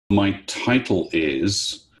My title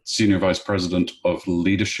is Senior Vice President of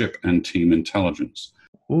Leadership and Team Intelligence.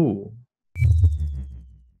 Ooh.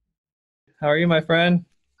 How are you, my friend?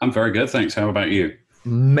 I'm very good, thanks. How about you?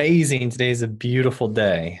 Amazing. Today's a beautiful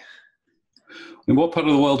day. In what part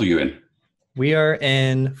of the world are you in? We are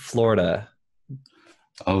in Florida.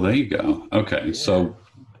 Oh, there you go. Okay, yeah. So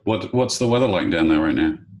what's the weather like down there right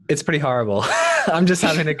now? It's pretty horrible. I'm just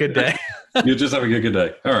having a good day. You're just having a good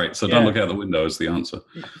day. All right, so don't look out the window is the answer.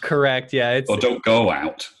 Correct, yeah. Or don't go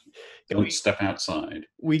out. Don't step outside.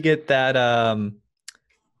 We get that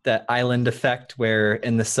that island effect where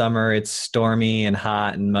in the summer it's stormy and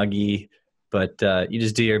hot and muggy, but you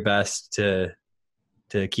just do your best to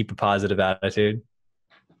keep a positive attitude.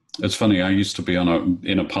 It's funny. I used to be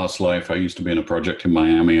in a past life. I used to be in a project in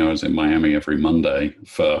Miami. I was in Miami every Monday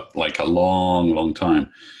for like a long, long time.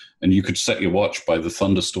 And you could set your watch by the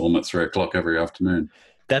thunderstorm at 3:00 every afternoon.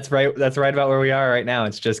 That's right. That's right about where we are right now.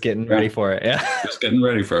 It's just getting ready for it. Yeah. Just getting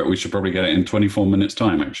ready for it. We should probably get it in 24 minutes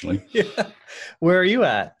time, actually. Yeah. Where are you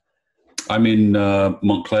at? I'm in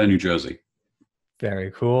Montclair, New Jersey.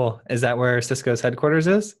 Very cool. Is that where Cisco's headquarters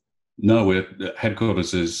is? No,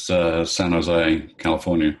 headquarters is San Jose,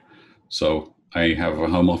 California. So I have a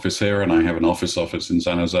home office here, and I have an office in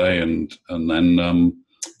San Jose, and then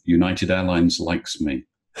United Airlines likes me.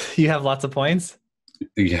 You have lots of points?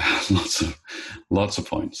 Yeah, lots of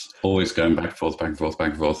points. Always going back and forth, back and forth,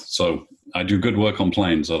 back and forth. So I do good work on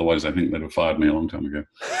planes. Otherwise, I think they'd have fired me a long time ago.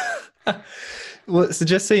 Well, so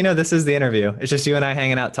just so you know, this is the interview. It's just you and I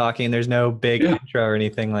hanging out talking. There's no big intro or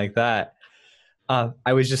anything like that.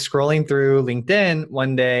 I was just scrolling through LinkedIn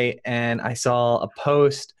one day and I saw a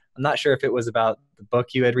post. I'm not sure if it was about the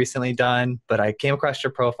book you had recently done, but I came across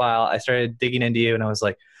your profile. I started digging into you and I was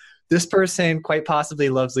like, this person quite possibly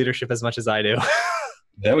loves leadership as much as I do.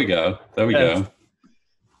 There we go. Go.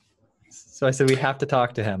 So I said, we have to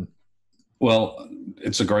talk to him. Well,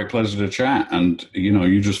 it's a great pleasure to chat. And,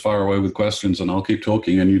 you just fire away with questions and I'll keep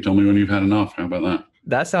talking and you tell me when you've had enough. How about that?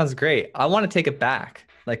 That sounds great. I want to take it back.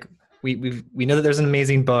 Like we know that there's an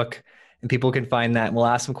amazing book and people can find that. And we'll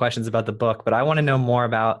ask some questions about the book, but I want to know more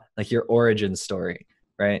about like your origin story,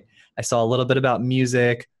 right? I saw a little bit about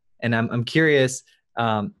music and I'm curious,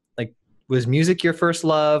 was music your first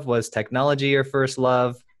love? Was technology your first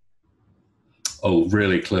love? Oh,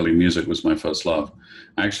 really? Clearly, music was my first love.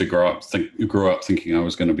 I actually grew up thinking I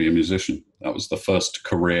was going to be a musician. That was the first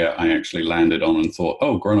career I actually landed on and thought,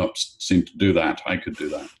 oh, grown-ups seem to do that. I could do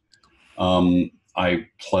that. I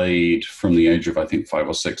played from the age of, I think, 5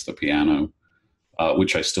 or 6, the piano,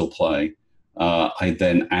 which I still play. I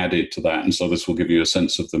then added to that, and so this will give you a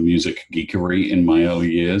sense of the music geekery in my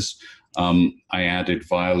early years. I added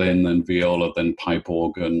violin, then viola, then pipe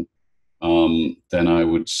organ. Then I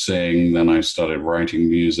would sing, then I started writing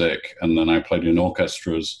music, and then I played in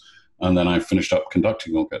orchestras, and then I finished up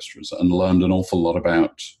conducting orchestras and learned an awful lot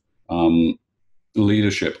about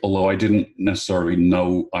leadership, although I didn't necessarily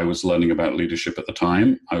know I was learning about leadership at the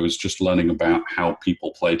time. I was just learning about how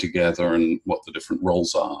people play together and what the different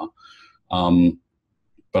roles are.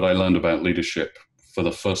 But I learned about leadership for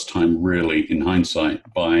the first time, really, in hindsight,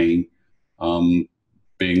 by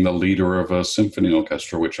being the leader of a symphony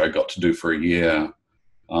orchestra, which I got to do for a year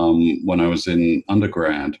when I was in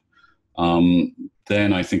undergrad.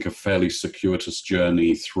 Then I think a fairly circuitous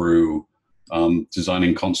journey through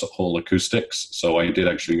designing concert hall acoustics. So I did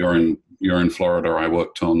actually, you're in Florida. I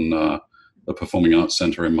worked on the Performing Arts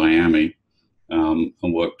Center in Miami and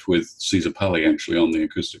worked with Cesar Pelli actually on the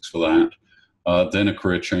acoustics for that. Then a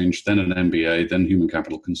career change, then an MBA, then human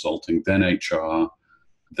capital consulting, then HR,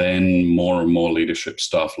 then more and more leadership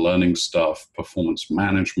stuff, learning stuff, performance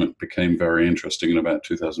management became very interesting in about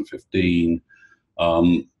 2015,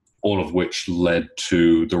 all of which led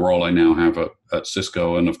to the role I now have at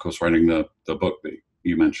Cisco and, of course, writing the book that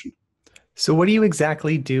you mentioned. So what do you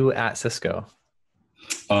exactly do at Cisco?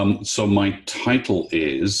 So my title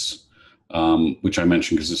is, which I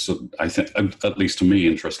mentioned because it's, I think, at least to me,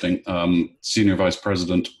 interesting, Senior Vice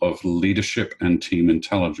President of Leadership and Team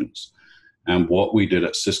Intelligence. And what we did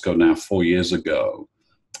at Cisco now 4 years ago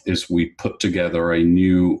is we put together a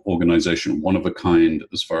new organization, one of a kind,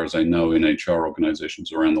 as far as I know, in HR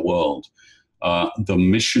organizations around the world, the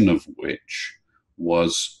mission of which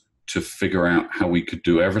was to figure out how we could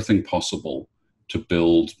do everything possible to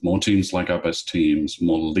build more teams like our best teams,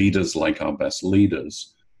 more leaders like our best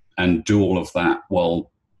leaders, and do all of that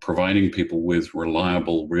while providing people with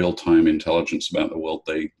reliable, real-time intelligence about the world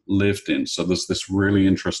they lived in. So there's this really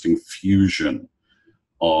interesting fusion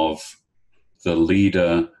of the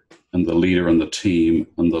leader and the leader and the team,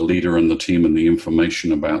 and the leader and the team and the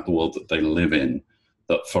information about the world that they live in,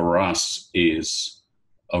 that for us is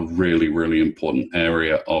a really, really important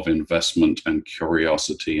area of investment and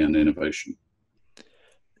curiosity and innovation.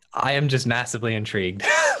 I am just massively intrigued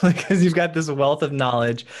because you've got this wealth of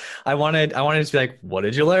knowledge. I wanted to just be like, what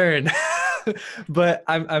did you learn? But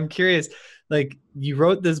I'm curious, like you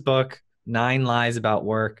wrote this book, 9 Lies About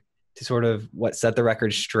Work, to sort of set the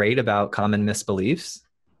record straight about common misbeliefs.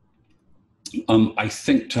 I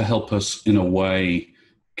think to help us in a way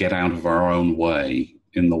get out of our own way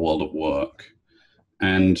in the world of work.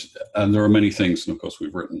 And there are many things, and of course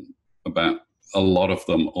we've written about a lot of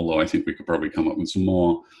them, although I think we could probably come up with some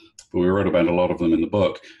more, but we wrote about a lot of them in the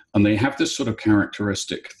book. And they have this sort of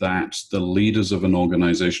characteristic that the leaders of an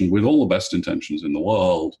organization, with all the best intentions in the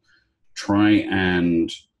world, try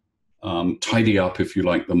and tidy up, if you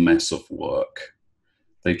like, the mess of work.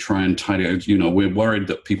 They try and tidy up, we're worried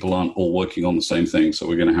that people aren't all working on the same thing, so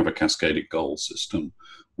we're going to have a cascaded goal system.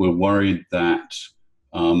 We're worried that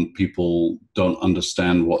people don't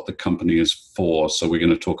understand what the company is for, so we're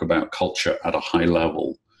going to talk about culture at a high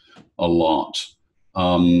level a lot.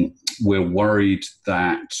 We're worried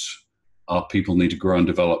that our people need to grow and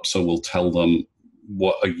develop, so we'll tell them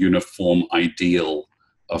what a uniform ideal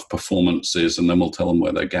of performance is, and then we'll tell them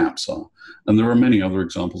where their gaps are. And there are many other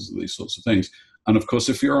examples of these sorts of things. And of course,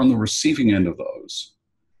 if you're on the receiving end of those,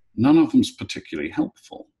 none of them's particularly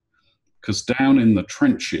helpful. Because down in the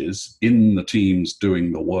trenches, in the teams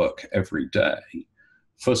doing the work every day,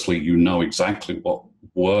 firstly, you know exactly what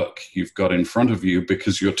work you've got in front of you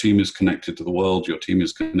because your team is connected to the world, your team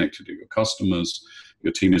is connected to your customers,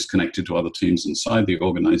 your team is connected to other teams inside the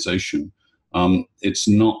organization. It's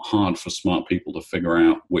not hard for smart people to figure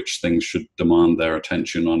out which things should demand their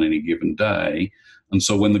attention on any given day. And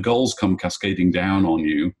so when the goals come cascading down on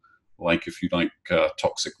you, like if you like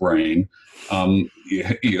toxic rain,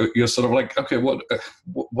 you're sort of like, okay,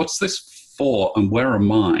 what's this for, and where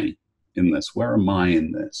am I in this? Where am I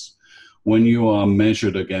in this? When you are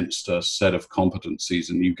measured against a set of competencies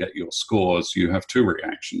and you get your scores, you have 2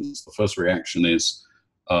 reactions. The first reaction is,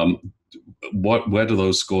 where do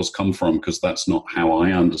those scores come from? Because that's not how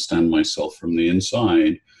I understand myself from the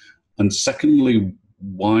inside. And secondly,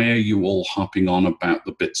 why are you all harping on about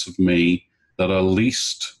the bits of me that are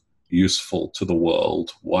least useful to the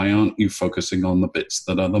world? Why aren't you focusing on the bits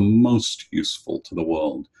that are the most useful to the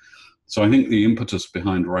world? So I think the impetus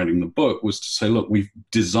behind writing the book was to say, look, we've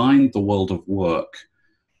designed the world of work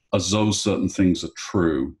as though certain things are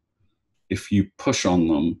true. If you push on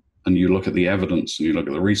them and you look at the evidence and you look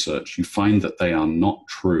at the research, you find that they are not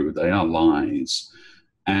true. They are lies.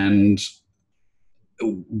 And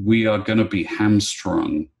we are going to be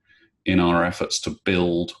hamstrung in our efforts to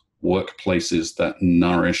build workplaces that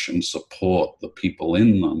nourish and support the people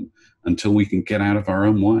in them until we can get out of our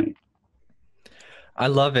own way. I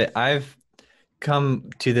love it. I've come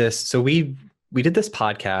to this. So we did this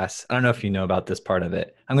podcast. I don't know if you know about this part of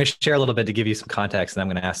it. I'm going to share a little bit to give you some context, and I'm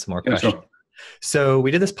going to ask some more questions. Sure. So we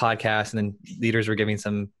did this podcast, and then leaders were giving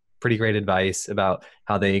some pretty great advice about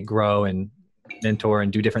how they grow and mentor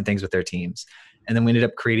and do different things with their teams. And then we ended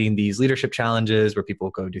up creating these leadership challenges where people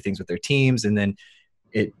go do things with their teams. And then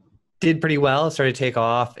it did pretty well. It started to take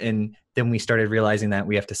off. And then we started realizing that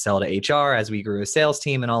we have to sell to HR as we grew a sales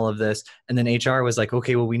team and all of this. And then HR was like,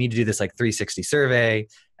 okay, well, we need to do this like 360 survey.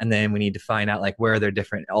 And then we need to find out like where their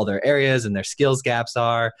all their areas and their skills gaps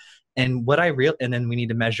are. And and then we need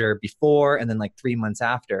to measure before and then like 3 months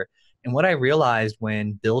after. And what I realized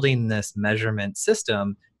when building this measurement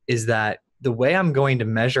system is that the way I'm going to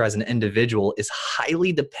measure as an individual is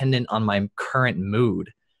highly dependent on my current mood.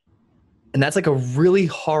 And that's like a really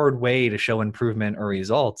hard way to show improvement or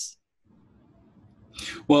results.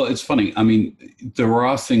 Well, it's funny. I mean, there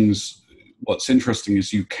are things, what's interesting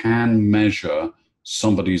is you can measure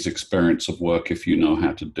somebody's experience of work if you know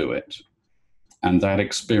how to do it. And that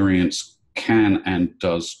experience can and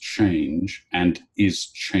does change and is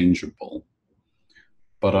changeable.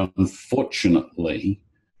 But unfortunately,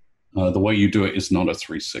 the way you do it is not a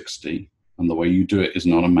 360, and the way you do it is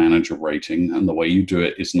not a manager rating, and the way you do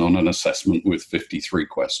it is not an assessment with 53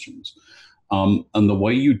 questions. And the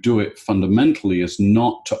way you do it fundamentally is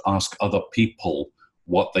not to ask other people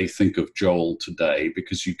what they think of Joel today,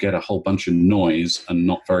 because you get a whole bunch of noise and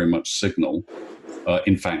not very much signal.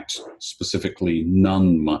 In fact, specifically,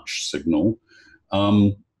 none much signal.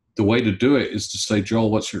 The way to do it is to say,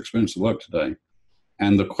 Joel, what's your experience of work today?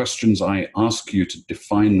 And the questions I ask you to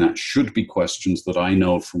define that should be questions that I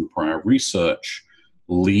know from prior research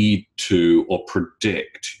lead to or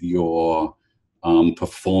predict your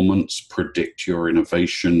performance, predict your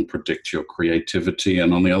innovation, predict your creativity,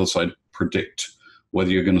 and on the other side, predict whether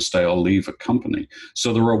you're going to stay or leave a company.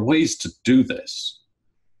 So there are ways to do this.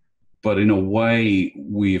 But in a way,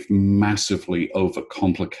 we've massively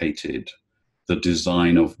overcomplicated the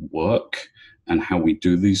design of work and how we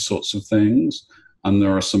do these sorts of things. And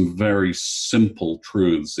there are some very simple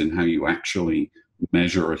truths in how you actually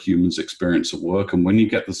measure a human's experience of work. And when you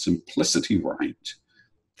get the simplicity right,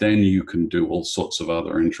 then you can do all sorts of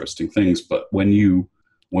other interesting things. But when you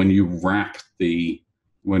wrap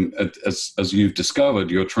as you've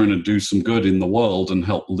discovered, you're trying to do some good in the world and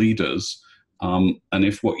help leaders. And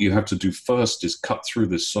if what you have to do first is cut through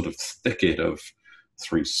this sort of thicket of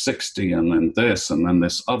 360 and then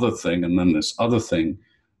this other thing and then this other thing,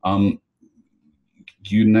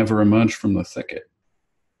 you never emerge from the thicket.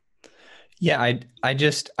 Yeah, I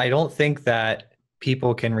don't think that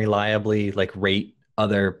people can reliably like rate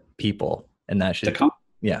other people, and that should. They can't.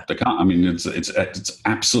 Yeah, they can't. I mean, it's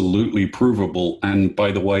absolutely provable. And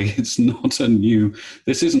by the way, it's not a new.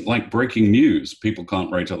 This isn't like breaking news. People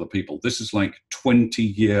can't rate other people. This is like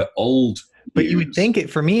 20-year-old. But you would think it.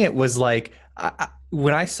 For me, it was like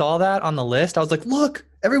when I saw that on the list, I was like, look.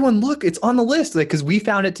 Everyone, look, it's on the list, like, because we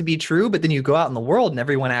found it to be true, but then you go out in the world and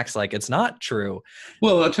everyone acts like it's not true.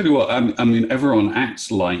 Well, I'll tell you what, I mean, everyone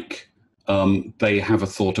acts like they have a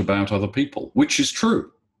thought about other people, which is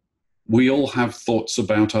true. We all have thoughts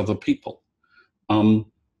about other people.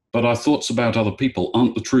 But our thoughts about other people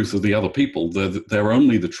aren't the truth of the other people. They're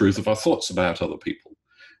only the truth of our thoughts about other people.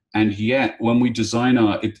 And yet, when we design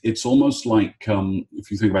it's almost like,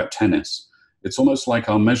 if you think about tennis, it's almost like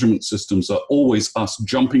our measurement systems are always us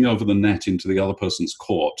jumping over the net into the other person's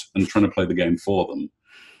court and trying to play the game for them.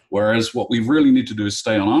 Whereas what we really need to do is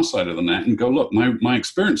stay on our side of the net and go, look, my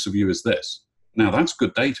experience of you is this. Now, that's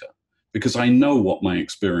good data because I know what my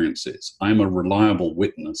experience is. I'm a reliable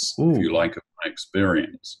witness, if you like, of my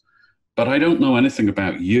experience. But I don't know anything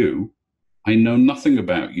about you. I know nothing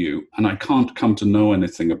about you, and I can't come to know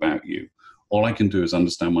anything about you. All I can do is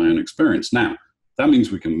understand my own experience. Now, that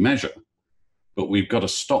means we can measure. But we've got to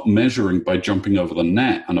stop measuring by jumping over the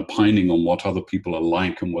net and opining on what other people are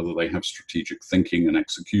like and whether they have strategic thinking and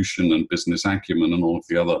execution and business acumen and all of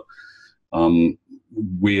the other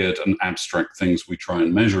weird and abstract things we try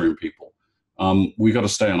and measure in people. We've got to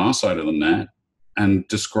stay on our side of the net and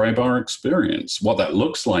describe our experience. What that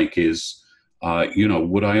looks like is,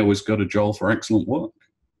 would I always go to Joel for excellent work?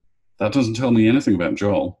 That doesn't tell me anything about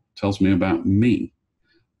Joel. It tells me about me.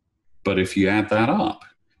 But if you add that up,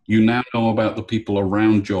 you now know about the people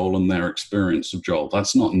around Joel and their experience of Joel.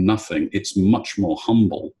 That's not nothing. It's much more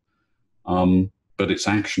humble, but it's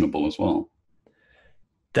actionable as well.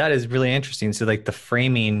 That is really interesting. So like the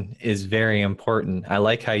framing is very important. I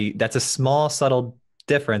like how that's a small, subtle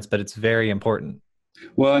difference, but it's very important.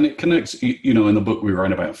 Well, and it connects, in the book we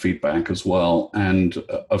write about feedback as well. And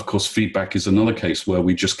of course, feedback is another case where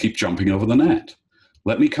we just keep jumping over the net.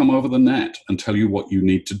 Let me come over the net and tell you what you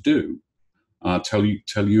need to do. Tell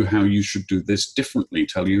you how you should do this differently,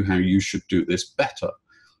 tell you how you should do this better.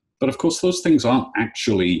 But of course, those things aren't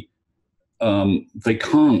actually, they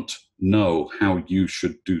can't know how you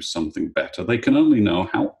should do something better. They can only know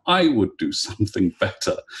how I would do something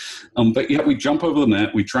better. But yet we jump over the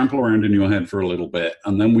net, we trample around in your head for a little bit,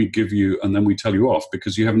 and then we tell you off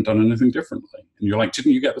because you haven't done anything differently. And you're like,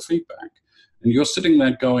 didn't you get the feedback? And you're sitting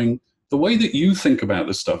there going, the way that you think about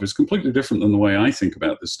this stuff is completely different than the way I think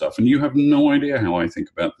about this stuff. And you have no idea how I think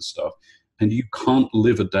about this stuff. And you can't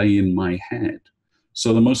live a day in my head.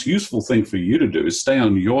 So the most useful thing for you to do is stay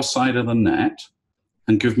on your side of the net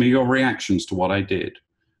and give me your reactions to what I did.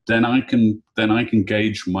 Then I can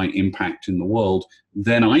gauge my impact in the world.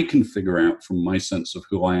 Then I can figure out from my sense of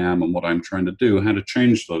who I am and what I'm trying to do, how to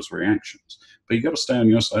change those reactions. But you got to stay on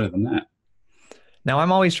your side of the net. Now,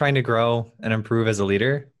 I'm always trying to grow and improve as a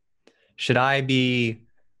leader. Should I be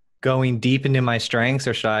going deep into my strengths,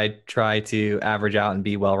 or should I try to average out and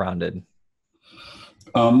be well-rounded?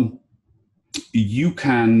 You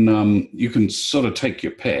can sort of take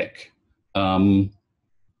your pick.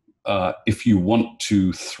 If you want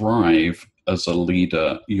to thrive as a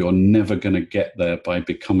leader, you're never going to get there by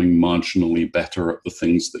becoming marginally better at the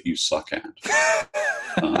things that you suck at.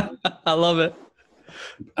 I love it.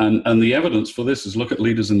 And the evidence for this is look at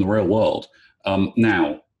leaders in the real world.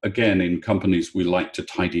 Now, again, in companies, we like to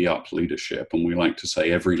tidy up leadership, and we like to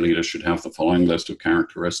say every leader should have the following list of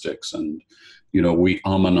characteristics. And, we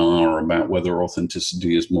and ah about whether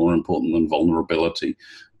authenticity is more important than vulnerability.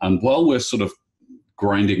 And while we're sort of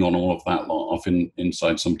grinding on all of that lot off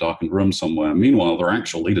inside some darkened room somewhere, meanwhile, there are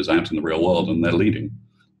actual leaders out in the real world, and they're leading.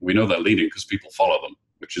 We know they're leading because people follow them,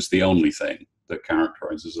 which is the only thing that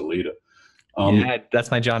characterizes a leader. Yeah, that's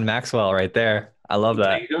my John Maxwell right there. I love that.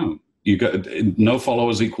 There you go. You got no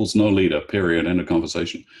followers equals no leader, period, end of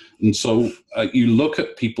conversation. And so you look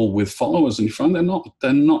at people with followers and you find they're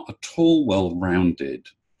not at all well-rounded.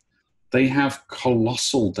 They have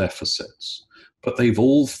colossal deficits, but they've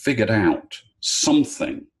all figured out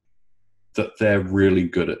something that they're really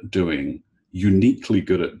good at doing, uniquely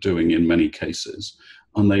good at doing in many cases.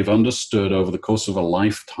 And they've understood over the course of a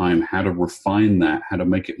lifetime how to refine that, how to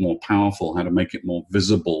make it more powerful, how to make it more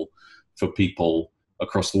visible for people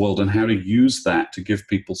across the world, and how to use that to give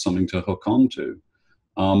people something to hook onto.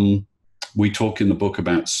 We talk in the book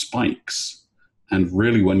about spikes, and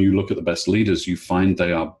really when you look at the best leaders, you find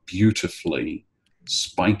they are beautifully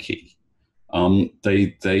spiky.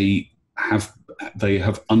 They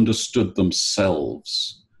have understood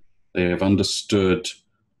themselves. They have understood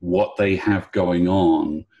what they have going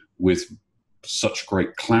on with such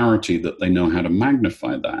great clarity that they know how to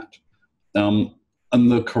magnify that. And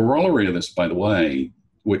the corollary of this, by the way,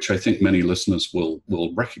 which I think many listeners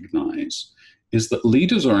will recognize, is that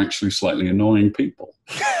leaders are actually slightly annoying people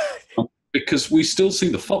because we still see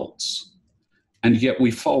the faults, and yet we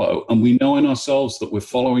follow, and we know in ourselves that we're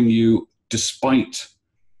following you despite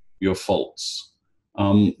your faults.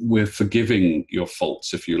 We're forgiving your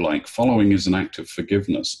faults, if you like. Following is an act of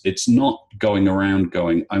forgiveness. It's not going around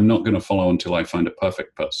going, I'm not going to follow until I find a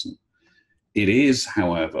perfect person. It is,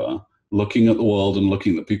 however, looking at the world and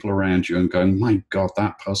looking at the people around you and going, my God,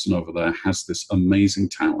 that person over there has this amazing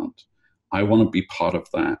talent. I want to be part of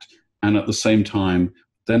that. And at the same time,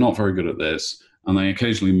 they're not very good at this, and they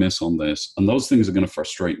occasionally miss on this. And those things are going to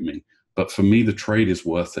frustrate me. But for me, the trade is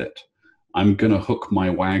worth it. I'm going to hook my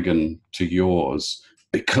wagon to yours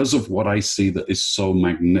because of what I see that is so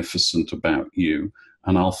magnificent about you.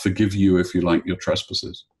 And I'll forgive you, if you like, your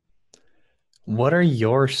trespasses. What are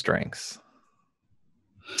your strengths?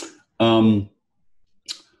 I'm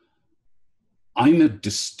a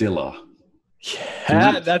distiller.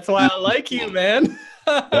 Yeah, that's why I like you, man.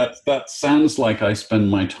 that sounds like I spend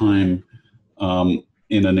my time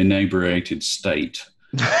in an inebriated state.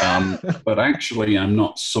 But actually, I'm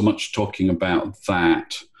not so much talking about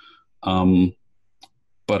that.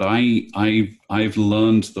 But I've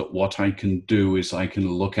learned that what I can do is I can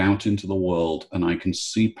look out into the world and I can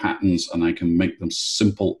see patterns and I can make them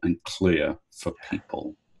simple and clear for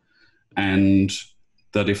people. And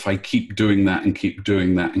that if I keep doing that and keep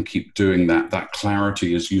doing that and keep doing that, that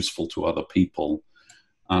clarity is useful to other people.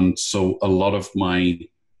 And so a lot of my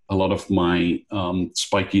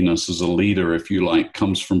spikiness as a leader, if you like,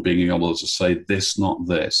 comes from being able to say this, not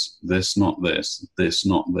this, this, not this, this,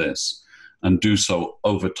 not this, and do so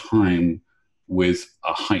over time with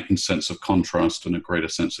a heightened sense of contrast and a greater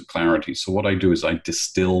sense of clarity. So what I do is I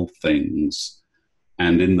distill things,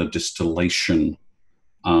 and in the distillation,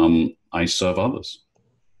 I serve others.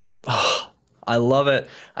 Oh, I love it.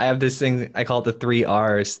 I have this thing, I call it the 3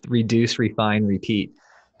 R's: reduce, refine, repeat.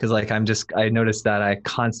 Because I noticed that I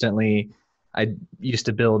used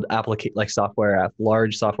to build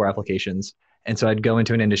large software applications. And so I'd go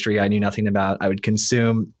into an industry I knew nothing about. I would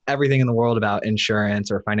consume everything in the world about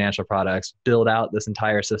insurance or financial products, build out this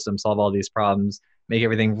entire system, solve all these problems, make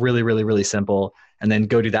everything really, really, really simple, and then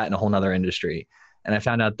go do that in a whole nother industry. And I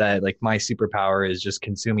found out that like my superpower is just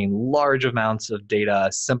consuming large amounts of data,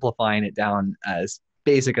 simplifying it down as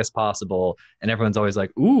basic as possible. And everyone's always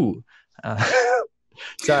like, ooh,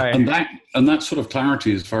 sorry. And that sort of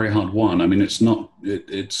clarity is very hard won. I mean, it's not, I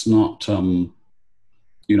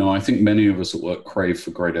think many of us at work crave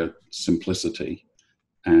for greater simplicity.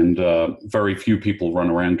 And very few people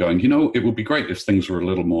run around going, it would be great if things were a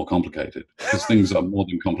little more complicated, because things are more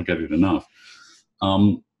than complicated enough.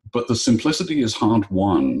 But the simplicity is hard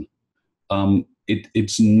won.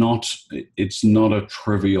 It's not a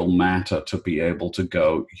trivial matter to be able to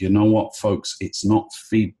go, you know what, folks, it's not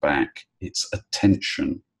feedback, it's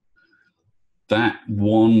attention. That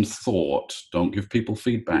one thought, don't give people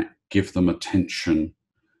feedback, give them attention.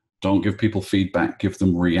 Don't give people feedback, give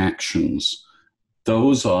them reactions.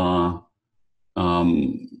 Those are,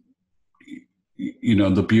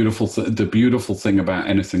 the beautiful thing about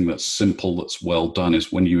anything that's simple, that's well done,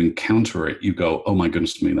 is when you encounter it, you go, oh my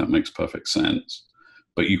goodness to me, that makes perfect sense.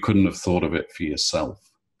 But you couldn't have thought of it for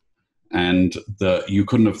yourself. And the you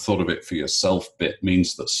couldn't have thought of it for yourself bit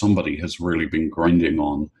means that somebody has really been grinding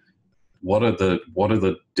on what are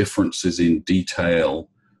the differences in detail,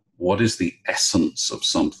 what is the essence of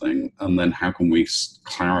something, and then how can we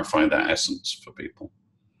clarify that essence for people.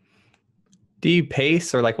 Do you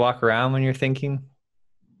pace or like walk around when you're thinking?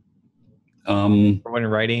 Or when you're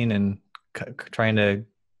writing and trying to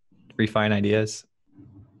refine ideas?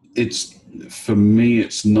 for me,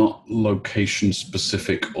 it's not location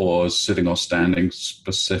specific or sitting or standing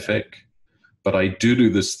specific, but I do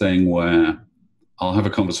this thing where I'll have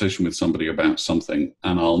a conversation with somebody about something,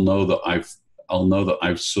 and I'll know that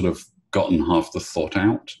I've sort of gotten half the thought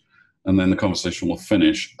out, and then the conversation will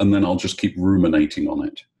finish, and then I'll just keep ruminating on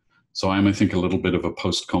it. So I'm, I think, a little bit of a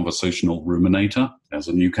post-conversational ruminator. As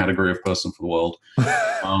a new category of person for the world.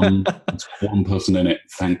 It's one person in it,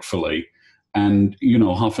 thankfully. And,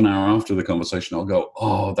 half an hour after the conversation, I'll go,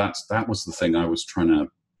 oh, that was the thing I was trying to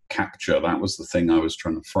capture. That was the thing I was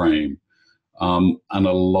trying to frame. And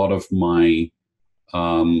a lot of my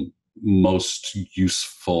most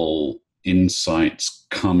useful insights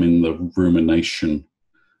come in the rumination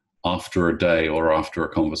after a day or after a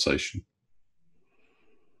conversation.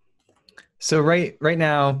 So right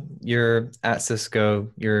now you're at Cisco,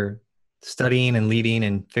 you're studying and leading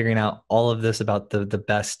and figuring out all of this about the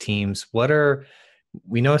best teams.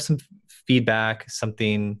 We know some feedback,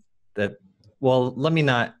 something that, well, let me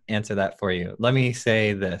not answer that for you. Let me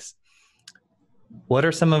say this. What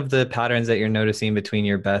are some of the patterns that you're noticing between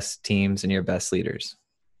your best teams and your best leaders?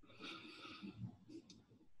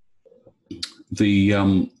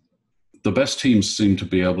 The best teams seem to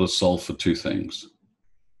be able to solve for two things.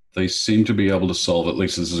 They seem to be able to solve, at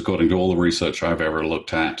least this is according to all the research I've ever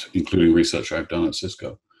looked at, including research I've done at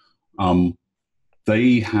Cisco.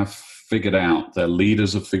 They have figured out, their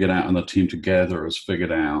leaders have figured out, and the team together has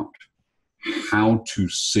figured out how to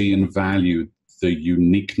see and value the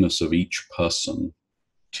uniqueness of each person.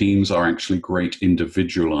 Teams are actually great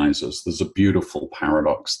individualizers. There's a beautiful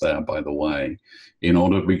paradox there, by the way. In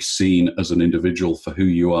order to be seen as an individual for who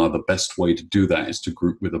you are, the best way to do that is to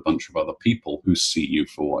group with a bunch of other people who see you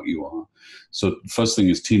for what you are. So first thing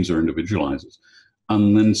is teams are individualizers.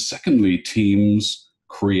 And then secondly, teams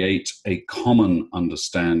create a common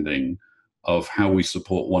understanding of how we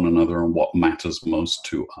support one another and what matters most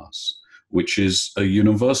to us, which is a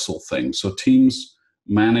universal thing. So teams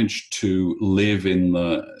manage to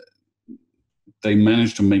they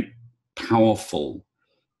manage to make powerful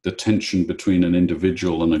the tension between an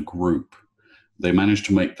individual and a group. They manage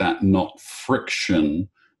to make that not friction,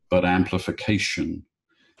 but amplification.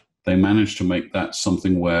 They manage to make that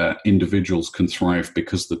something where individuals can thrive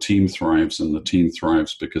because the team thrives, and the team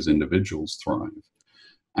thrives because individuals thrive.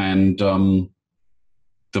 And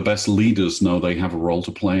the best leaders know they have a role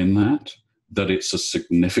to play in that it's a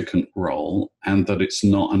significant role, and that it's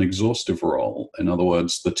not an exhaustive role. In other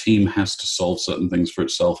words, the team has to solve certain things for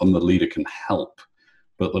itself, and the leader can help,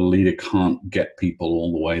 but the leader can't get people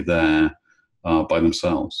all the way there by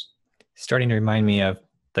themselves. Starting to remind me of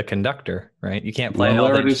the conductor, right? You can't play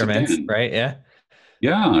all the instruments, right? Yeah.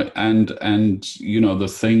 Yeah. And the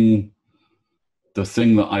thing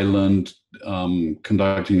that I learned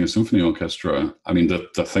conducting a symphony orchestra, I mean,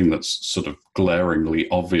 the thing that's sort of glaringly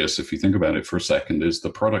obvious, if you think about it for a second, is the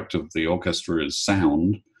product of the orchestra is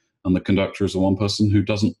sound, and the conductor is the one person who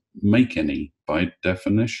doesn't make any by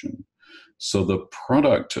definition. So the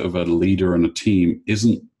product of a leader and a team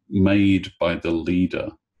isn't made by the leader.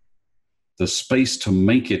 The space to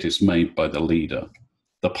make it is made by the leader.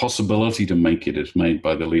 The possibility to make it is made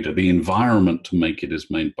by the leader. The environment to make it is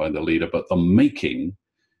made by the leader, but the making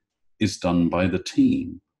is done by the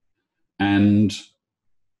team. And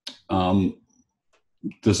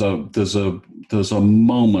there's a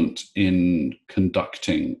moment in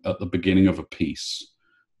conducting at the beginning of a piece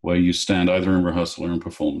where you stand either in rehearsal or in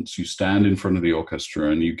performance. You stand in front of the orchestra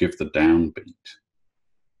and you give the downbeat.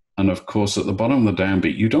 And of course, at the bottom of the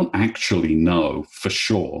downbeat, you don't actually know for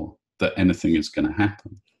sure that anything is going to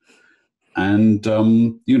happen. And,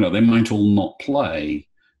 they might all not play.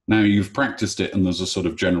 Now you've practiced it and there's a sort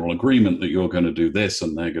of general agreement that you're going to do this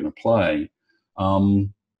and they're going to play.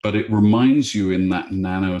 But it reminds you in that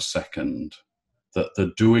nanosecond that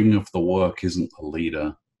the doing of the work isn't the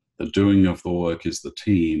leader. The doing of the work is the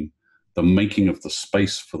team. The making of the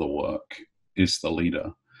space for the work is the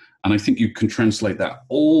leader. And I think you can translate that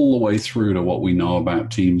all the way through to what we know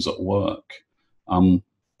about teams at work.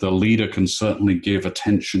 The leader can certainly give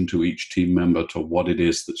attention to each team member to what it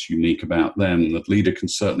is that's unique about them. The leader can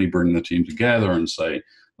certainly bring the team together and say,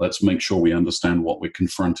 let's make sure we understand what we're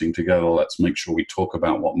confronting together. Let's make sure we talk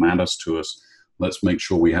about what matters to us. Let's make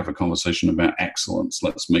sure we have a conversation about excellence.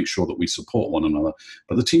 Let's make sure that we support one another.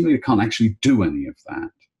 But the team leader can't actually do any of that.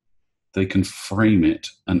 They can frame it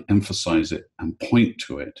and emphasize it and point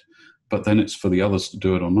to it, but then it's for the others to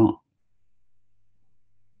do it or not.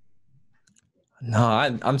 No,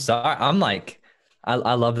 I'm sorry. I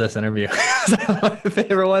love this interview. It's one of my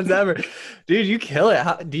favorite ones ever. Dude, you kill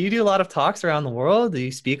it. Do you do a lot of talks around the world? Do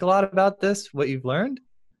you speak a lot about this, what you've learned?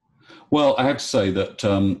 Well, I have to say that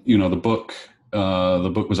the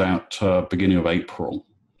book was out beginning of April,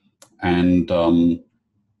 and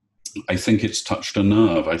I think it's touched a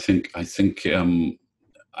nerve. I think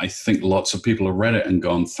lots of people have read it and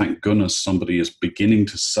gone, "Thank goodness somebody is beginning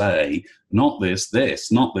to say not this,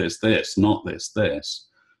 not this, not this."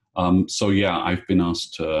 So yeah, I've been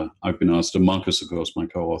asked, and Marcus, of course, my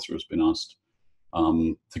co-author, has been asked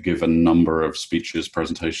to give a number of speeches,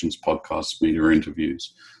 presentations, podcasts, media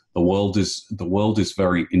interviews. The world is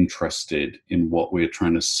very interested in what we're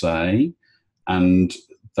trying to say, and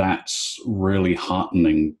that's really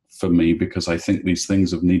heartening for me because I think these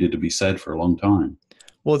things have needed to be said for a long time.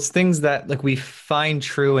 Well, it's things that like we find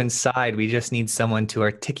true inside. We just need someone to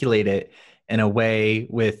articulate it in a way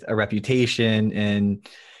with a reputation and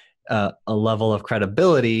a level of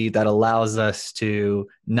credibility that allows us to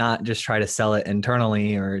not just try to sell it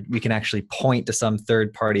internally, or we can actually point to some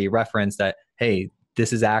third-party reference that, hey,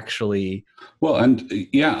 this is actually well, and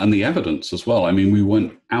the evidence as well. I mean, we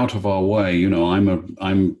went out of our way.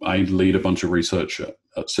 I lead a bunch of research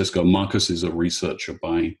at Cisco. Marcus is a researcher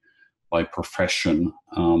by profession,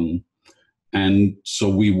 and so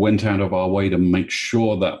we went out of our way to make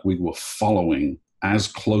sure that we were following as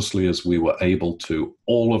closely as we were able to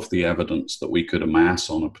all of the evidence that we could amass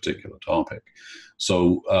on a particular topic.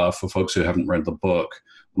 So for folks who haven't read the book,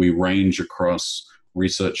 we range across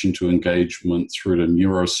research into engagement through to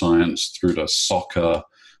neuroscience, through to soccer,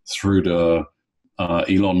 through to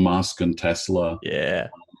Elon Musk and Tesla. Yeah.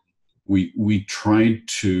 We tried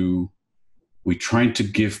to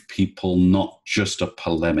give people not just a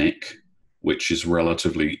polemic, which is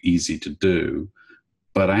relatively easy to do,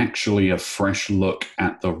 but actually a fresh look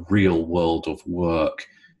at the real world of work,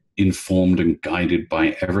 informed and guided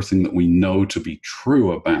by everything that we know to be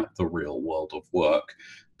true about the real world of work.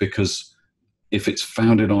 Because if it's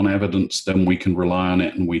founded on evidence, then we can rely on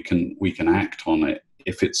it and we can act on it.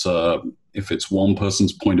 If it's one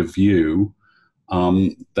person's point of view,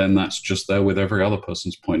 then that's just there with every other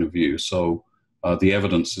person's point of view. So the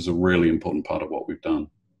evidence is a really important part of what we've done.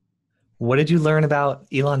 What did you learn about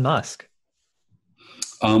Elon Musk?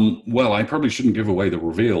 Well, I probably shouldn't give away the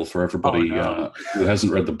reveal for everybody who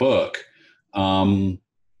hasn't read the book. But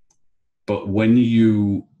when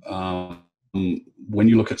you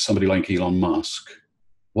look at somebody like Elon Musk,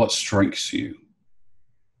 what strikes you?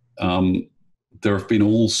 There have been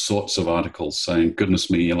all sorts of articles saying,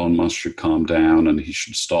 goodness me, Elon Musk should calm down and he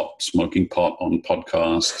should stop smoking pot on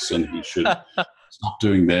podcasts and he should stop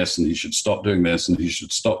doing this and he should stop doing this and he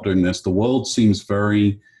should stop doing this. The world seems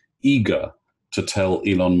very eager to tell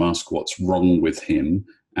Elon Musk what's wrong with him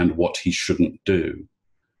and what he shouldn't do.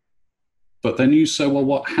 But then you say, well,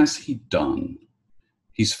 what has he done?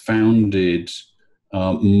 He's founded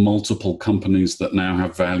multiple companies that now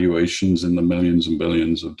have valuations in the millions and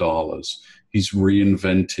billions of dollars. He's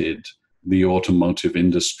reinvented the automotive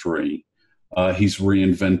industry. He's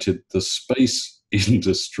reinvented the space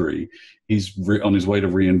industry. He's on his way to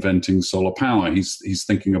reinventing solar power. He's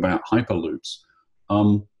thinking about hyperloops.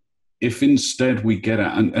 If instead we get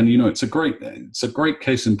at, and it's a great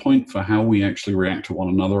case in point for how we actually react to one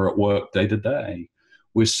another at work day to day.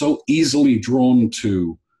 We're so easily drawn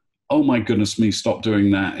to, oh my goodness me, stop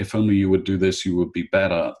doing that. If only you would do this, you would be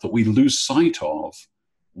better. That we lose sight of,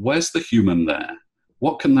 where's the human there?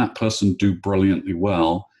 What can that person do brilliantly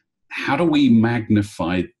well? How do we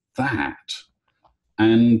magnify that?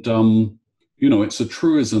 And, it's a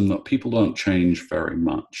truism that people don't change very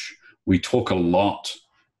much. We talk a lot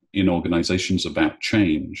in organizations about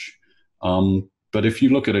change. But if you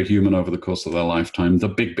look at a human over the course of their lifetime, the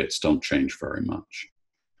big bits don't change very much.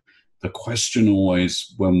 The question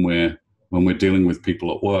always when we're dealing with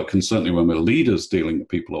people at work, and certainly when we're leaders dealing with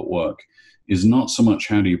people at work, is not so much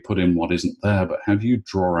how do you put in what isn't there, but how do you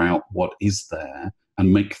draw out what is there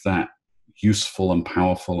and make that useful and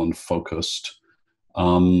powerful and focused?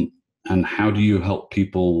 And how do you help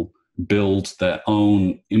people build their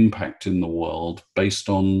own impact in the world based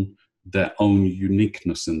on their own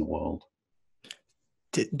uniqueness in the world?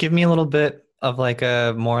 Give me a little bit of like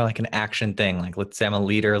more like an action thing. Like, let's say I'm a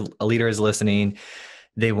leader is listening.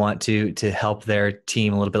 They want to help their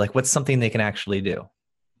team a little bit. Like, what's something they can actually do?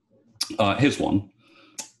 Here's one.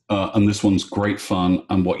 And this one's great fun.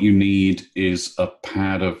 And what you need is a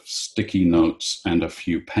pad of sticky notes and a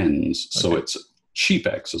few pens. Okay. So it's a cheap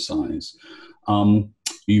exercise.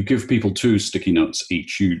 You give people 2 sticky notes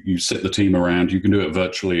each. You sit the team around. You can do it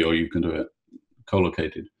virtually or you can do it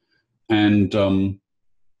co-located. And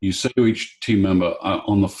you say to each team member,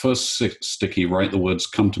 on the first sticky, write the words,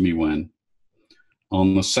 come to me when.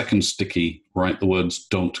 On the second sticky, write the words,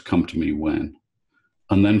 don't come to me when.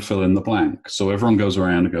 and then fill in the blank. So everyone goes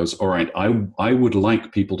around and goes, all right, I would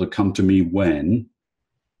like people to come to me when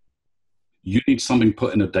you need something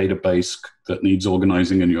put in a database that needs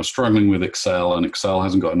organizing and you're struggling with Excel and Excel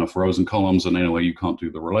hasn't got enough rows and columns and anyway, you can't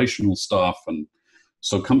do the relational stuff. And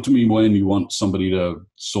so come to me when you want somebody to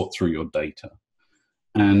sort through your data.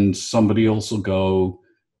 And somebody else will go,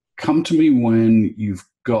 come to me when you've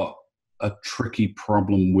got a tricky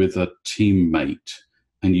problem with a teammate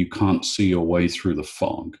and you can't see your way through the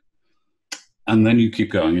fog. And then you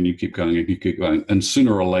keep going and you keep going and you keep going. And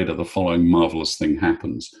sooner or later, the following marvelous thing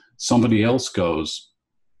happens. Somebody else goes,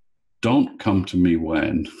 don't come to me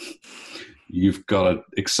when you've got an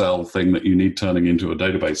Excel thing that you need turning into a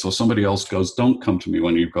database. Or somebody else goes, don't come to me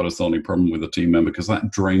when you've got a thorny problem with a team member because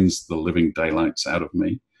that drains the living daylights out of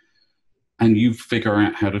me. And you figure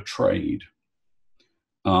out how to trade.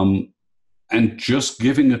 And just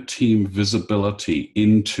giving a team visibility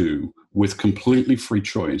into, with completely free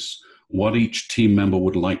choice, what each team member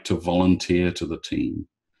would like to volunteer to the team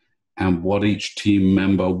and what each team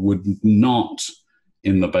member would not,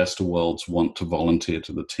 in the best of worlds, want to volunteer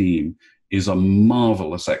to the team is a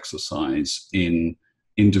marvelous exercise in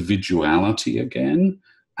individuality again,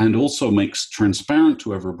 and also makes transparent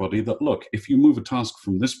to everybody that, look, if you move a task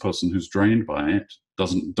from this person who's drained by it,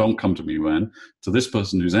 don't come to me when, to this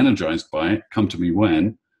person who's energized by it, come to me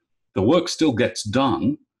when, the work still gets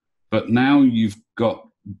done, but now you've got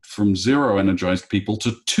from 0 energized people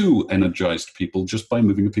to 2 energized people just by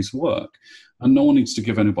moving a piece of work. And no one needs to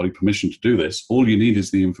give anybody permission to do this. All you need is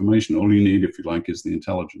the information. All you need, if you like, is the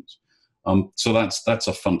intelligence. So that's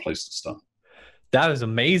a fun place to start. That was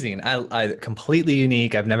amazing. I completely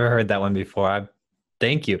unique. I've never heard that one before.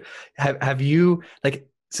 Thank you. Have you, like,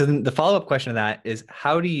 so then the follow-up question to that is,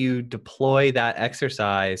 how do you deploy that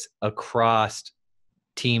exercise across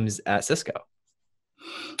teams at Cisco?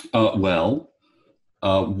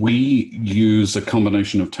 We use a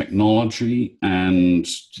combination of technology and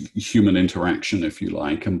human interaction, if you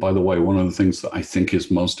like. And by the way, one of the things that I think is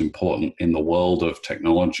most important in the world of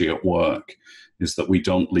technology at work is that we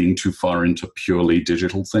don't lean too far into purely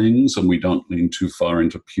digital things and we don't lean too far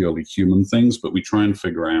into purely human things, but we try and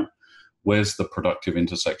figure out where's the productive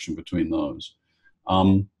intersection between those.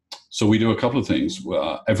 So we do a couple of things.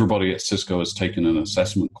 Everybody at Cisco has taken an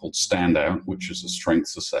assessment called Standout, which is a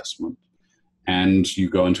strengths assessment. And you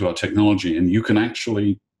go into our technology and you can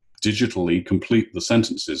actually digitally complete the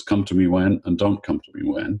sentences, come to me when and don't come to me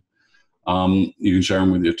when. You can share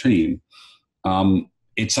them with your team.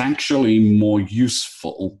 It's actually more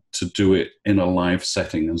useful to do it in a live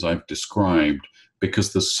setting, as I've described,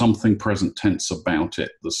 because there's something present tense about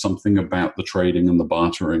it. There's something about the trading and the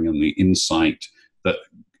bartering and the insight that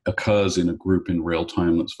occurs in a group in real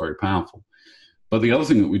time that's very powerful. But the other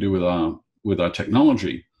thing that we do with our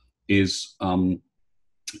technology is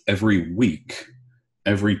every week,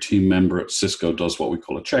 every team member at Cisco does what we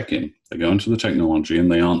call a check-in. They go into the technology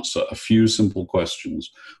and they answer a few simple questions.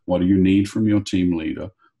 What do you need from your team leader?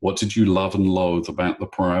 What did you love and loathe about the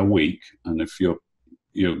prior week? And if you're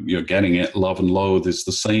getting it, love and loathe is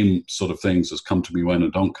the same sort of things as come to me when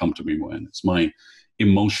and don't come to me when. It's my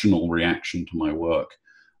emotional reaction to my work.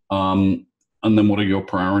 And then what are your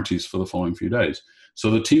priorities for the following few days? So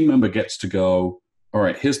the team member gets to go, all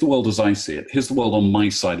right, here's the world as I see it. Here's the world on my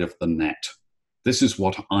side of the net. This is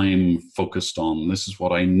what I'm focused on. This is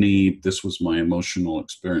what I need. This was my emotional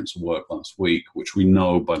experience of work last week, which we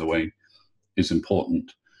know, by the way, is important.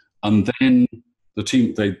 And then the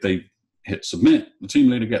team, they hit submit. The team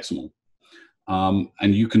leader gets them all.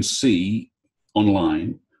 And you can see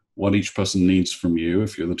online what each person needs from you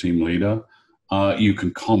if you're the team leader. You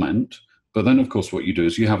can comment. But then, of course, what you do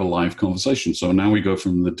is you have a live conversation. So now we go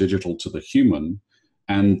from the digital to the human.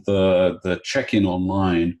 And the check-in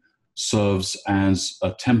online serves as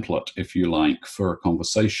a template, if you like, for a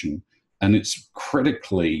conversation. And it's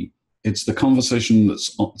the conversation that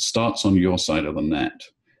starts on your side of the net.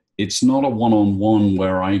 It's not a one-on-one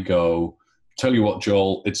where I go, tell you what,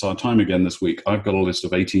 Joel, it's our time again this week. I've got a list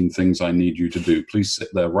of 18 things I need you to do. Please sit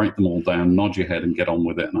there, write them all down, nod your head and get on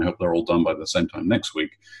with it. And I hope they're all done by the same time next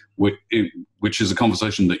week, which is a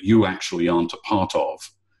conversation that you actually aren't a part of.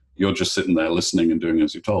 You're just sitting there listening and doing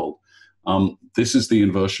as you're told. This is the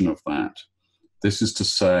inversion of that. This is to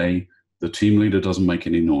say the team leader doesn't make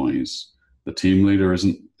any noise. The team leader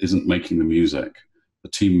isn't making the music. The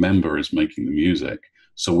team member is making the music.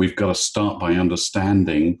 So we've got to start by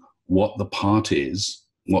understanding what the part is,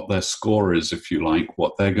 what their score is, if you like,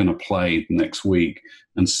 what they're going to play next week,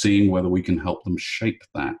 and seeing whether we can help them shape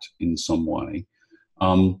that in some way.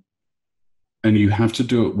 And you have to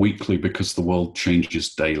do it weekly because the world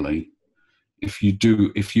changes daily. if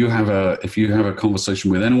you have a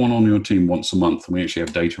conversation with anyone on your team once a month, and we actually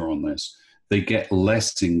have data on this, they get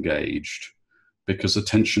less engaged because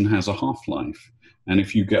attention has a half-life. And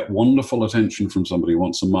if you get wonderful attention from somebody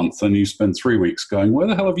once a month, then you spend 3 weeks going, where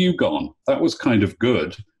the hell have you gone? That was kind of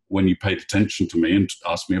good when you paid attention to me and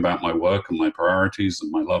asked me about my work and my priorities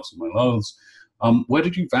and my loves and my loathes. Where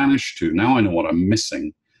did you vanish to? Now I know what I'm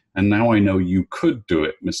missing. And now I know you could do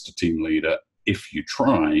it, Mr. Team Leader, if you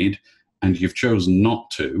tried, and you've chosen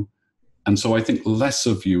not to. And so I think less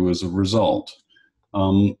of you as a result.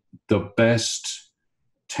 The best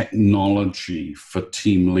technology for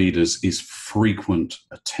team leaders is frequent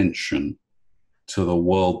attention to the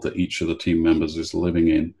world that each of the team members is living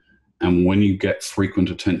in. And when you get frequent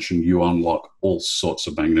attention, you unlock all sorts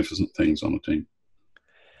of magnificent things on a team.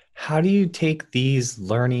 How do you take these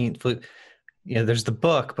learning, there's the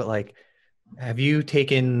book, but like, have you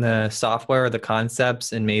taken the software or the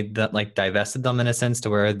concepts and made that, like, divested them in a sense to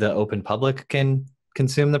where the open public can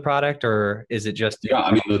consume the product, or is it just? Yeah,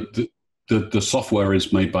 I mean, the software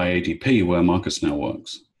is made by ADP, where Marcus now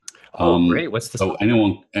works. Oh, great. What's the so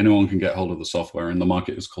anyone can get hold of the software, and the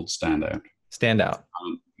market is called Standout. Standout.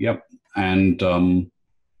 Yep. And,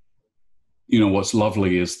 what's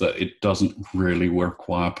lovely is that it doesn't really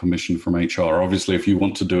require permission from HR. Obviously, if you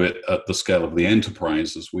want to do it at the scale of the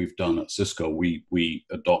enterprise, as we've done at Cisco, we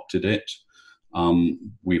adopted it.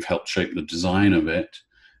 We've helped shape the design of it.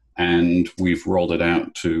 And we've rolled it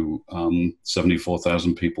out to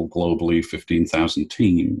 74,000 people globally, 15,000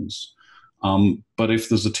 teams. But if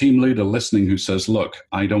there's a team leader listening who says, look,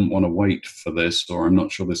 I don't want to wait for this, or I'm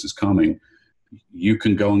not sure this is coming, you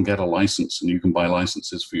can go and get a license, and you can buy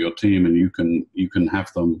licenses for your team, and you can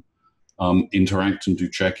have them interact and do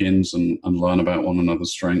check-ins and learn about one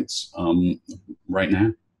another's strengths right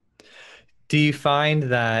now. Do you find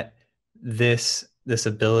that this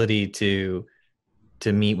ability to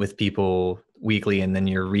meet with people weekly, and then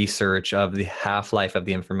your research of the half-life of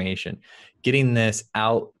the information, getting this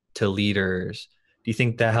out to leaders, do you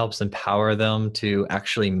think that helps empower them to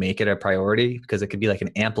actually make it a priority? Because it could be like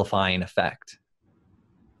an amplifying effect.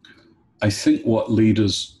 I think what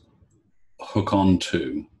leaders hook on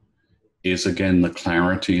to is, again, the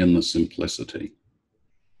clarity and the simplicity.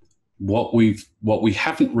 What we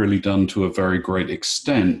haven't really done to a very great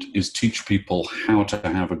extent is teach people how to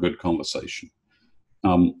have a good conversation.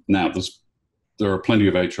 Now, there are plenty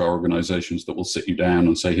of HR organizations that will sit you down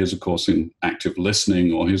and say, here's a course in active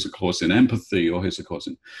listening, or here's a course in empathy, or here's a course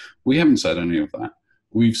in... We haven't said any of that.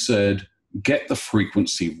 We've said, get the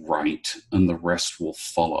frequency right and the rest will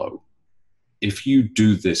follow. If you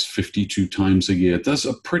do this 52 times a year, there's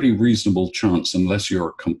a pretty reasonable chance, unless you're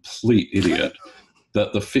a complete idiot,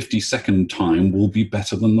 that the 52nd time will be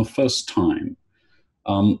better than the first time.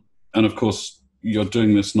 And of course, you're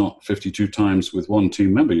doing this not 52 times with one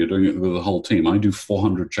team member, you're doing it with the whole team. I do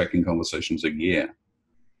 400 check-in conversations a year.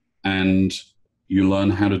 And you learn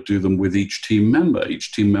how to do them with each team member.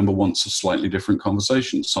 Each team member wants a slightly different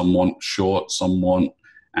conversation. Some want short, some want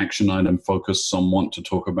action item focused, some want to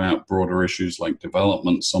talk about broader issues like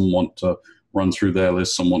development, some want to run through their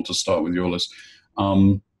list, some want to start with your list.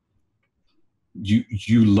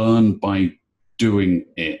 You learn by doing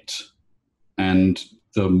it. And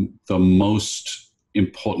the most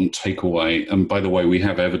important takeaway, and by the way, we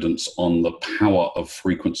have evidence on the power of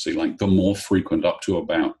frequency, like the more frequent, up to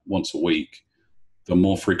about once a week, the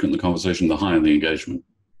more frequent the conversation, the higher the engagement.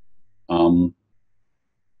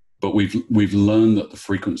 But we've learned that the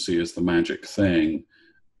frequency is the magic thing.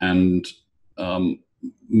 And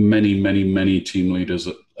many team leaders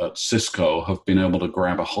at Cisco have been able to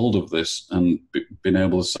grab a hold of this and been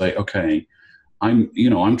able to say, okay, I'm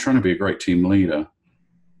trying to be a great team leader.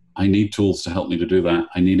 I need tools to help me to do that.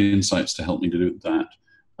 I need insights to help me to do that.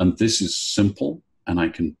 And this is simple, and I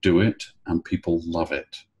can do it, and people love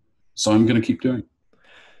it. So I'm going to keep doing it.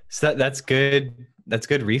 So that's good. That's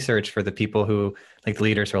good research for the people who, like the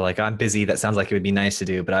leaders who are like, I'm busy. That sounds like it would be nice to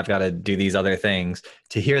do, but I've got to do these other things.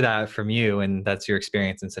 To hear that from you, and that's your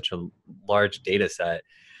experience in such a large data set,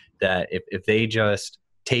 that if they just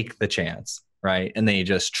take the chance, right, and they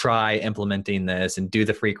just try implementing this and do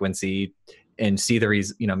the frequency and see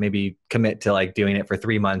the maybe commit to like doing it for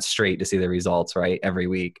 3 months straight to see the results, right, every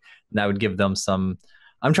week, and that would give them some.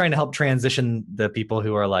 I'm trying to help transition the people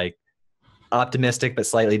who are like optimistic but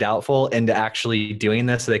slightly doubtful into actually doing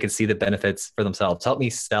this so they can see the benefits for themselves. Help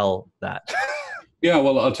me sell that. Yeah,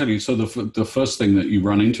 well, I'll tell you. So the first thing that you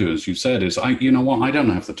run into, as you said, is I don't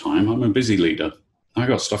have the time. I'm a busy leader. I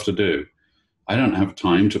got stuff to do. I don't have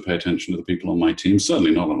time to pay attention to the people on my team.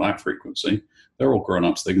 Certainly not on that frequency. They're all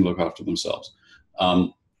grown-ups. They can look after themselves.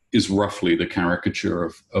 is roughly the caricature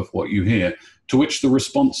of what you hear, to which the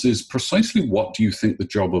response is precisely what do you think the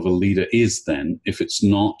job of a leader is then, if it's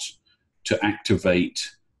not to activate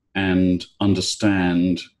and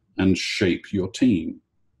understand and shape your team?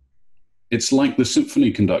 It's like the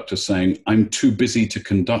symphony conductor saying, I'm too busy to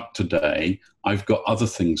conduct today, I've got other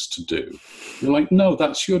things to do. You're like, no,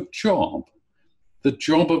 that's your job. The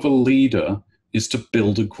job of a leader is to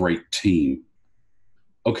build a great team.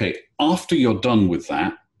 Okay, after you're done with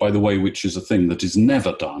that, by the way, which is a thing that is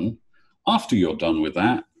never done, after you're done with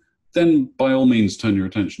that, then by all means turn your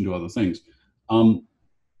attention to other things.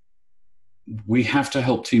 We have to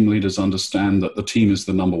help team leaders understand that the team is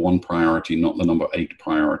the number one priority, not the number 8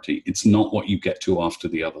 priority. It's not what you get to after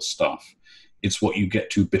the other stuff. It's what you get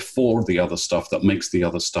to before the other stuff that makes the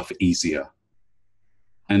other stuff easier.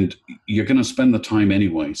 And you're going to spend the time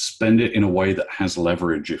anyway. Spend it in a way that has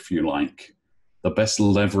leverage, if you like. The best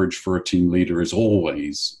leverage for a team leader is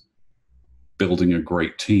always building a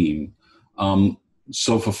great team.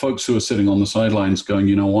 So for folks who are sitting on the sidelines going,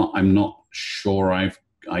 you know what, I'm not sure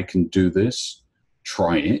I can do this,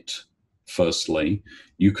 try it. Firstly,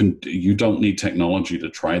 you don't need technology to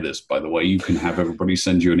try this, by the way. You can have everybody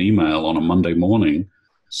send you an email on a Monday morning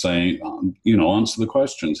saying, answer the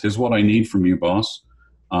questions. Here's what I need from you, boss.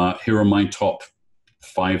 Here are my top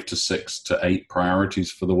 5 to 6 to 8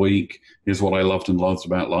 priorities for the week. Here's what I loved and loathed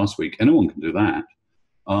about last week. Anyone can do that.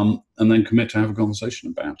 And then commit to have a conversation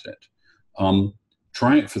about it.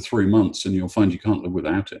 Try it for 3 months and you'll find you can't live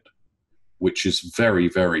without it, which is very,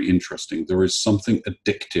 very interesting. There is something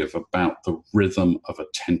addictive about the rhythm of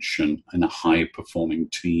attention in a high-performing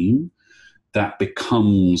team that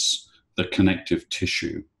becomes the connective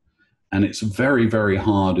tissue. And it's very, very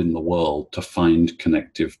hard in the world to find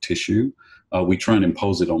connective tissue. We try and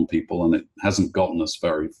impose it on people, and it hasn't gotten us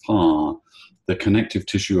very far. The connective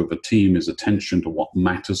tissue of a team is attention to what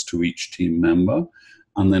matters to each team member,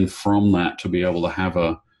 and then from that to be able to have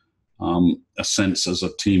a sense as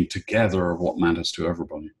a team together of what matters to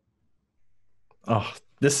everybody. Oh,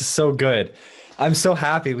 this is so good. I'm so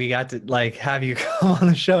happy we got to have you come on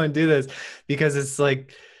the show and do this, because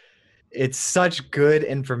it's such good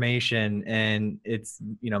information, and it's,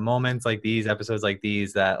 moments like these, episodes like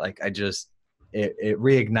these that it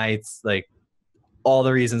reignites all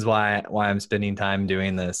the reasons why I'm spending time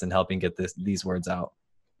doing this and helping get these words out.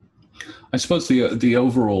 I suppose the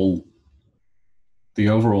overall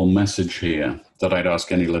message here that I'd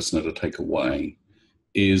ask any listener to take away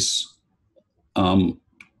is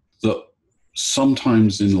that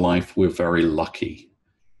sometimes in life we're very lucky,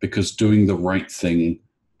 because doing the right thing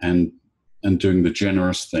and doing the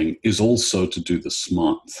generous thing is also to do the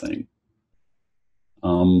smart thing.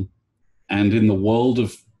 And in the world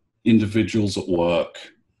of individuals at work,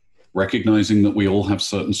 recognizing that we all have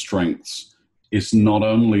certain strengths is not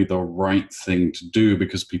only the right thing to do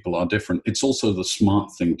because people are different, it's also the smart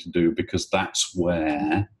thing to do because that's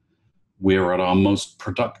where we're at our most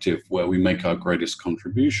productive, where we make our greatest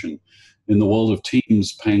contribution. In the world of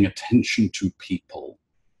teams, paying attention to people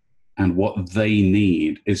and what they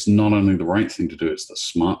need is not only the right thing to do, it's the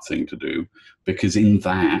smart thing to do, because in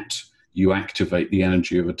that you activate the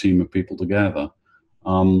energy of a team of people together.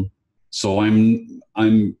 So I'm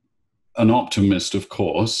an optimist, of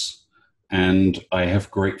course, and I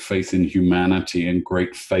have great faith in humanity and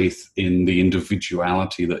great faith in the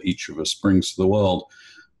individuality that each of us brings to the world.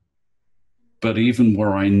 But even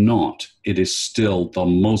were I not, it is still the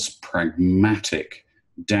most pragmatic,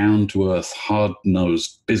 down-to-earth,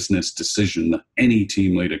 hard-nosed business decision that any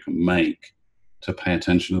team leader can make to pay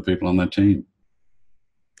attention to the people on their team.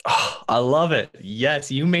 Oh, I love it.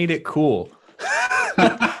 Yes, you made it cool.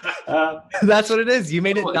 That's what it is. You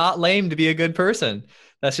made it not lame to be a good person.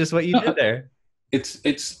 That's just what you did there.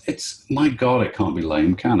 It's my God, it can't be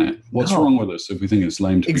lame, can it? What's wrong with us if we think it's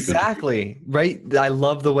lame to be good? Exactly. Right. I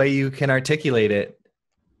love the way you can articulate it.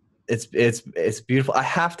 It's beautiful. I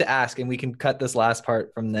have to ask, and we can cut this last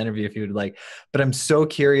part from the interview if you would like, but I'm so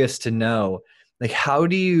curious to know, how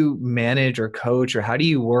do you manage or coach, or how do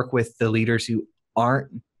you work with the leaders who aren't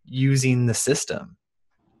using the system?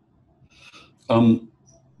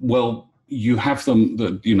 Well, you have them,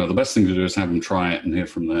 the best thing to do is have them try it and hear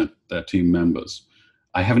from their team members.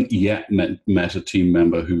 I haven't yet met a team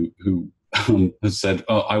member who has said,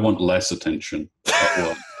 oh, I want less attention at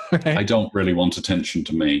work. Right. I don't really want attention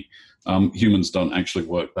to me. Humans don't actually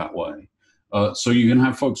work that way. So you can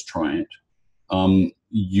have folks try it.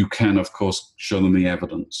 You can, of course, show them the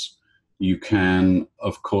evidence. You can,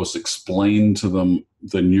 of course, explain to them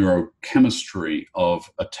the neurochemistry of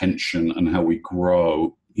attention and how we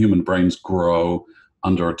grow. Human brains grow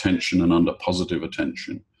under attention and under positive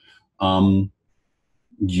attention.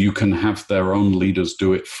 You can have their own leaders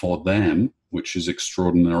do it for them, which is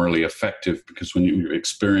extraordinarily effective, because when you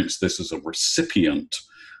experience this as a recipient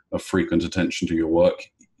of frequent attention to your work,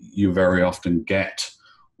 you very often get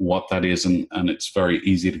what that is, and it's very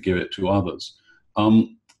easy to give it to others.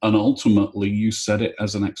 And ultimately, you set it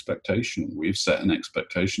as an expectation. We've set an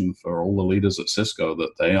expectation for all the leaders at Cisco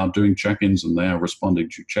that they are doing check-ins and they are responding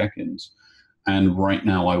to check-ins. And right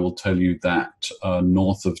now, I will tell you that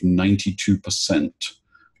north of 92%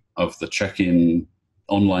 of the check-in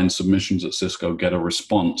online submissions at Cisco get a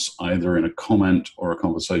response either in a comment or a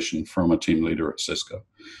conversation from a team leader at Cisco.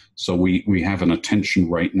 So we have an attention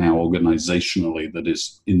rate now organizationally that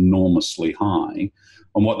is enormously high.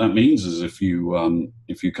 And what that means is if you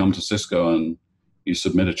come to Cisco and you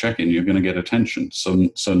submit a check-in, you're going to get attention.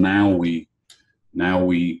 So now we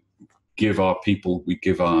give our people, we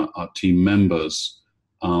give our team members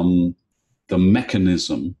the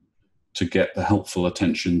mechanism to get the helpful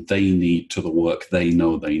attention they need to the work they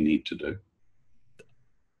know they need to do.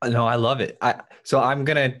 No, I love it. So I'm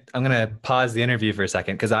gonna pause the interview for a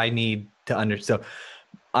second because I need to understand. So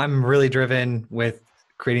I'm really driven with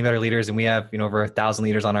creating better leaders, and we have over 1,000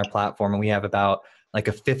 leaders on our platform, and we have about like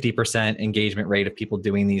a 50% engagement rate of people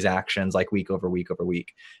doing these actions like week over week over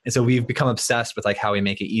week. And so we've become obsessed with like how we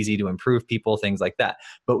make it easy to improve people, things like that.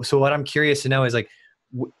 But so what I'm curious to know is like,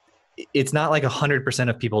 it's not like 100%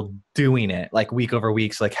 of people doing it like week over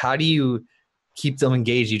week. So like, how do you keep them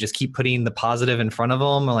engaged? You just keep putting the positive in front of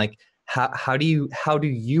them? Or like, how do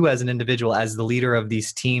you as an individual, as the leader of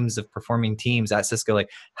these teams of performing teams at Cisco, like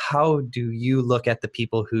how do you look at the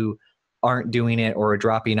people who aren't doing it or are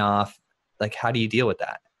dropping off? Like, how do you deal with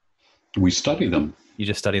that? We study them. You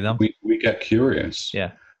just study them? We get curious.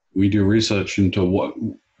 Yeah. We do research into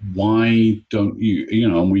why don't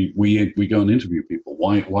and we go and interview people.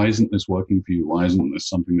 Why isn't this working for you? Why isn't this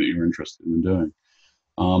something that you're interested in doing?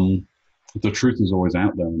 The truth is always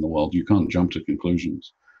out there in the world. You can't jump to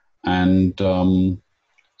conclusions. And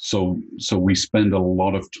so we spend a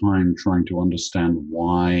lot of time trying to understand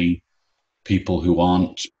why people who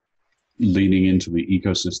aren't leaning into the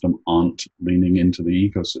ecosystem aren't leaning into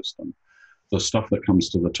the ecosystem. The stuff that comes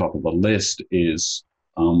to the top of the list is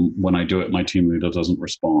when I do it, my team leader doesn't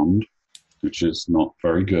respond, which is not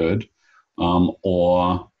very good.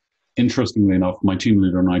 Or interestingly enough, my team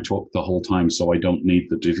leader and I talk the whole time, so I don't need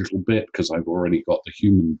the digital bit because I've already got the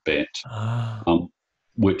human bit,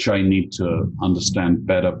 which I need to understand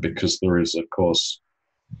better because there is, of course,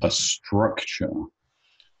 a structure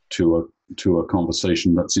to a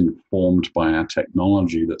conversation that's informed by our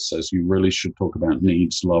technology that says you really should talk about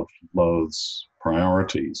needs, loves,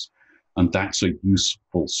 priorities. And that's a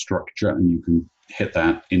useful structure, and you can hit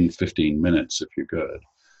that in 15 minutes if you're good.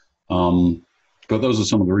 But those are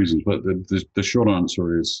some of the reasons. But the short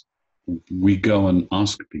answer is we go and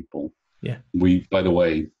ask people. Yeah. We, by the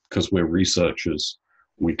way, because we're researchers,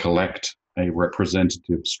 we collect a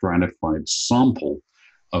representative stratified sample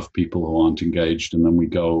of people who aren't engaged, and then we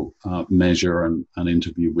go measure and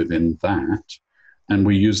interview within that. And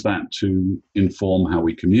we use that to inform how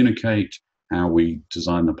we communicate, how we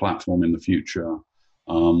design the platform in the future,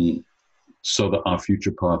 so that our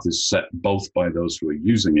future path is set both by those who are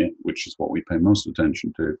using it, which is what we pay most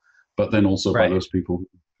attention to, but then also by those people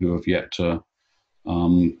who have yet to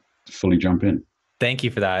fully jump in. Thank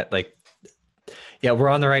you for that. Like, yeah, we're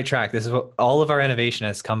on the right track. This is what all of our innovation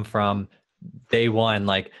has come from day one.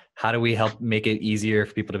 Like, how do we help make it easier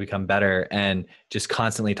for people to become better, and just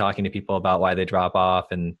constantly talking to people about why they drop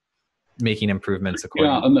off and making improvements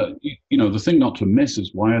accordingly. Yeah, and the thing not to miss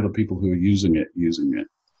is why are the people who are using it?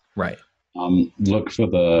 Right. Look for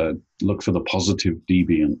the positive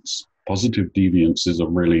deviance. Positive deviance is a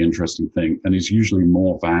really interesting thing, and is usually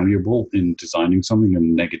more valuable in designing something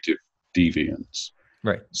than negative deviance.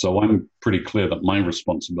 Right. So I'm pretty clear that my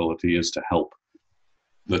responsibility is to help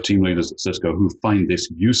the team leaders at Cisco who find this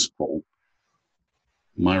useful.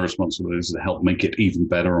 My responsibility is to help make it even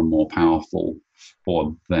better and more powerful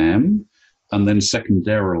for them. And then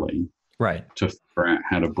secondarily, to figure out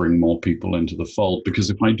how to bring more people into the fold. Because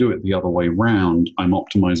if I do it the other way around, I'm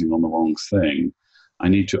optimizing on the wrong thing. I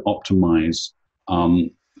need to optimize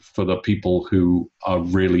for the people who are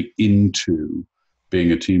really into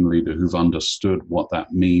being a team leader, who've understood what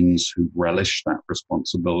that means, who relish that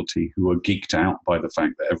responsibility, who are geeked out by the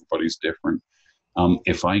fact that everybody's different.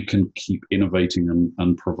 If I can keep innovating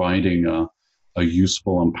and providing a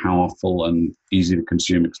useful and powerful and easy to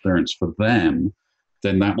consume experience for them,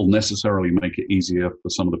 then that will necessarily make it easier for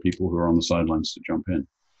some of the people who are on the sidelines to jump in.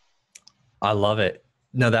 I love it.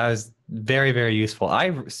 No, that was very, very useful.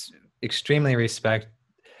 I extremely respect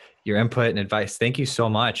your input and advice. Thank you so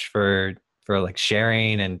much for like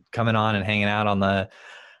sharing and coming on and hanging out on the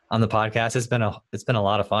podcast. It's been a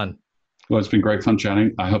lot of fun. Well, it's been great fun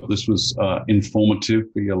chatting. I hope this was informative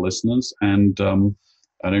for your listeners, and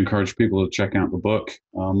I'd encourage people to check out the book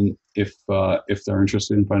if they're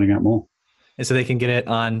interested in finding out more. And so they can get it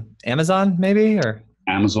on Amazon, maybe, or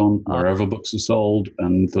Amazon, wherever books are sold,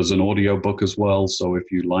 and there's an audio book as well. So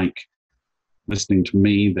if you like listening to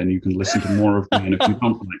me, then you can listen to more of me, and if you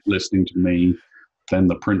don't like listening to me, then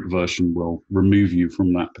the print version will remove you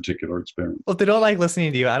from that particular experience. Well, if they don't like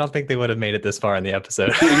listening to you, I don't think they would have made it this far in the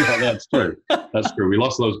episode. Yeah, that's true. That's true. We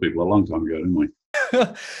lost those people a long time ago, didn't we?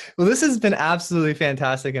 Well, this has been absolutely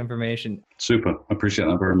fantastic information. Super. I appreciate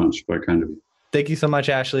that very much. Very kind of you. Thank you so much,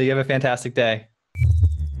 Ashley. You have a fantastic day.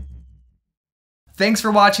 Thanks for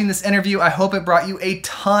watching this interview. I hope it brought you a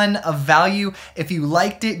ton of value. If you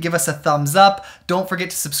liked it, give us a thumbs up. Don't forget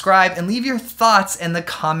to subscribe and leave your thoughts in the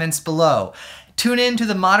comments below. Tune in to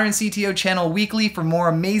the Modern CTO channel weekly for more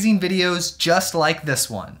amazing videos just like this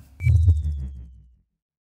one.